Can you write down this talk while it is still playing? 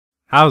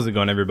How's it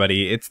going,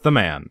 everybody? It's the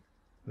man,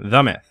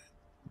 the myth,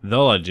 the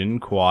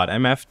legend, Quad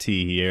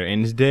MFT here,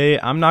 and today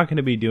I'm not going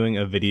to be doing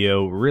a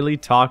video really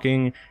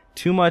talking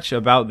too much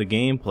about the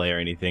gameplay or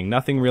anything,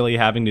 nothing really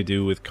having to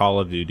do with Call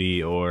of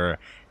Duty or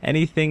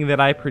anything that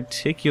I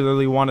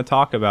particularly want to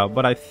talk about,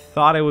 but I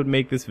thought I would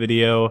make this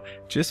video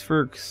just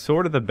for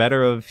sort of the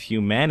better of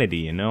humanity,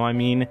 you know? I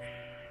mean,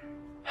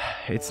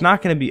 it's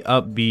not going to be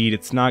upbeat,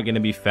 it's not going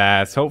to be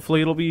fast,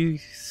 hopefully it'll be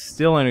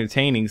still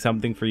entertaining,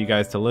 something for you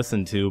guys to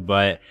listen to,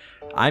 but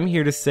I'm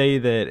here to say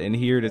that and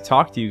here to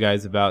talk to you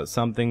guys about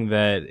something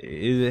that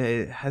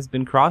has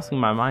been crossing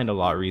my mind a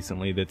lot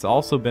recently that's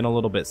also been a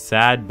little bit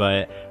sad,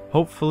 but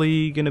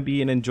hopefully going to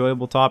be an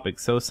enjoyable topic.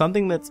 So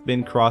something that's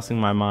been crossing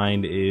my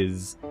mind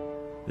is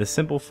the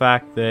simple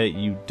fact that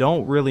you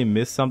don't really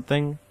miss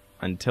something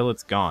until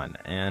it's gone,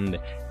 and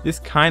this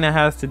kind of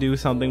has to do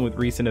something with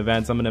recent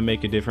events. I'm going to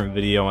make a different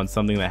video on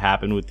something that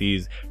happened with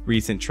these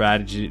recent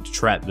tragedies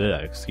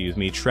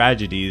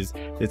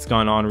that's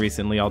gone on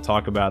recently. I'll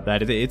talk about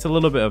that. It's a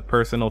little bit of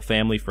personal,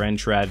 family, friend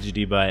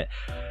tragedy, but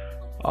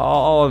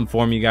I'll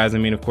inform you guys. I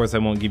mean, of course I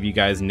won't give you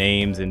guys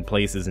names and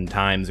places and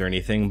times or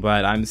anything,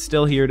 but I'm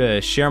still here to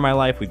share my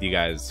life with you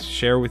guys,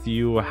 share with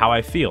you how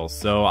I feel.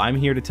 So I'm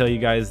here to tell you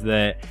guys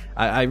that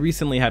I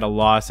recently had a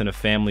loss in a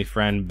family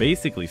friend,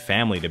 basically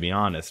family to be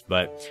honest,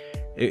 but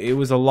it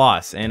was a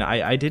loss, and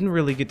I didn't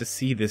really get to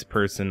see this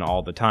person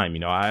all the time. You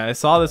know, I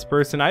saw this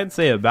person, I'd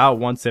say about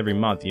once every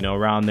month, you know,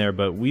 around there,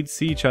 but we'd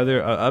see each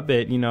other a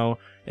bit, you know,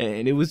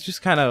 and it was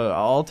just kind of,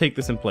 I'll take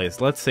this in place.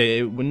 Let's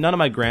say none of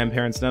my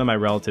grandparents, none of my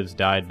relatives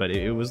died, but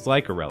it was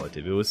like a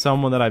relative. It was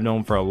someone that I've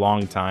known for a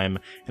long time,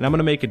 and I'm going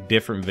to make a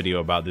different video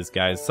about this,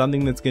 guys.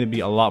 Something that's going to be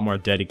a lot more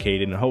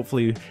dedicated and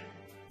hopefully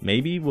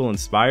maybe will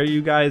inspire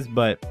you guys,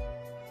 but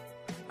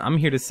I'm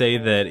here to say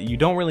that you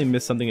don't really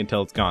miss something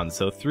until it's gone.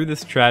 So through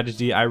this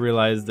tragedy, I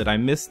realized that I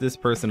missed this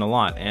person a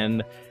lot,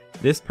 and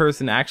this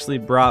person actually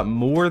brought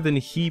more than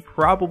he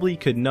probably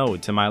could know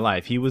to my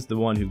life. He was the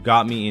one who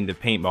got me into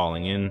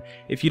paintballing, and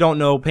if you don't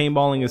know,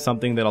 paintballing is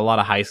something that a lot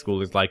of high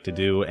schoolers like to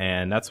do,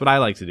 and that's what I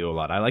like to do a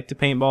lot. I like to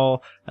paintball,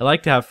 I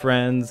like to have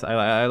friends,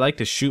 I like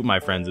to shoot my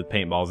friends with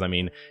paintballs. I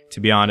mean,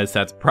 to be honest,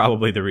 that's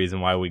probably the reason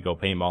why we go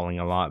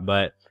paintballing a lot,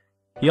 but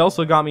he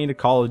also got me into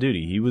Call of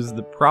Duty. He was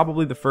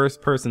probably the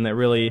first person that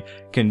really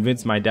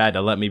convinced my dad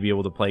to let me be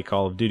able to play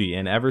Call of Duty,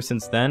 and ever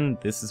since then,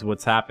 this is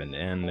what's happened.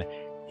 And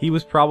he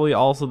was probably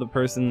also the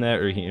person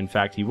that, in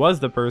fact, he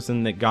was the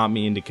person that got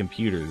me into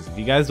computers. If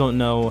you guys don't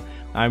know,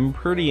 I'm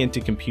pretty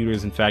into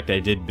computers. In fact, I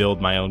did build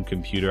my own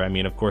computer. I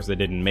mean, of course, I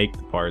didn't make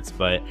the parts,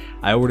 but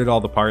I ordered all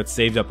the parts,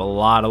 saved up a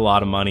lot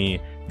of money,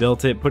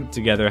 built it, put it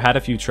together, had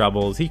a few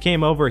troubles. He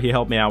came over, he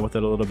helped me out with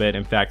it a little bit.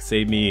 In fact,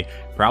 saved me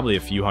probably a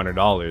few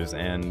 $100s,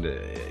 and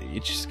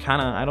it just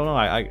kind of, I don't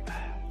know,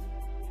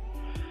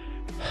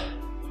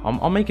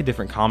 I'll make a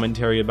different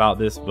commentary about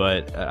this,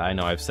 but I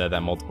know I've said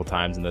that multiple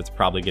times and that's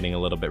probably getting a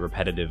little bit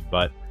repetitive,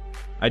 but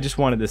I just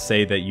wanted to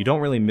say that you don't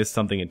really miss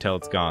something until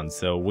it's gone.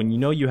 So when you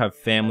know you have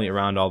family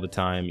around all the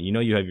time, you know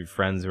you have your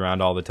friends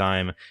around all the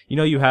time, you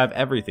know you have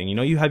everything, you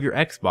know you have your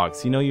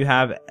Xbox, you know you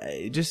have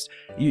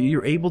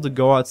you're able to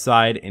go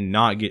outside and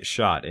not get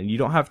shot, and you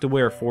don't have to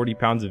wear 40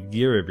 pounds of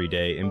gear every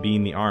day and be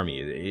in the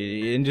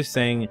army. And just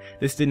saying,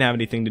 this didn't have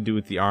anything to do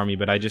with the army,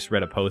 but I just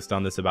read a post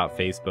on this about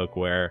Facebook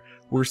where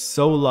we're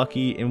so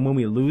lucky, and when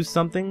we lose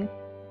something,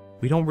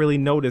 we don't really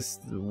notice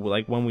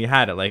like when we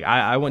had it. Like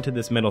I went to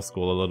this middle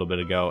school a little bit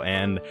ago,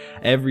 and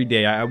every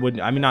day I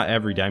mean not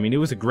every day, I mean it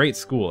was a great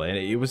school, and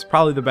it was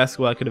probably the best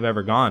school I could have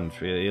ever gone,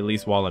 at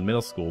least while in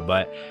middle school,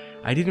 but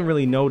I didn't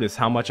really notice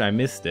how much I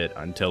missed it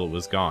until it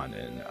was gone,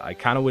 and I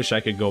kind of wish I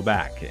could go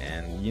back.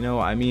 And you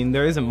know, I mean,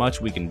 there isn't much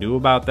we can do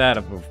about that.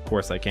 Of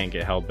course I can't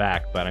get held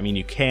back, but I mean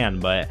you can,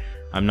 but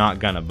I'm not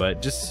gonna.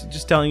 But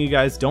just telling you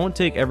guys, don't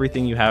take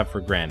everything you have for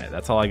granted.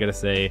 That's all I gotta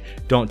say.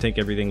 Don't take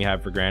everything you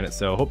have for granted.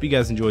 So hope you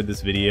guys enjoyed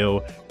this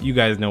video. You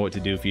guys know what to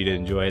do if you did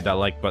enjoy it. That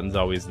like button's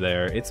always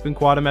there. It's been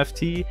Quad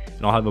MFT,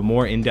 and I'll have a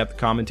more in-depth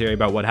commentary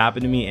about what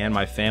happened to me and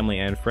my family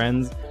and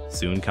friends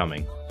soon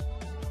coming.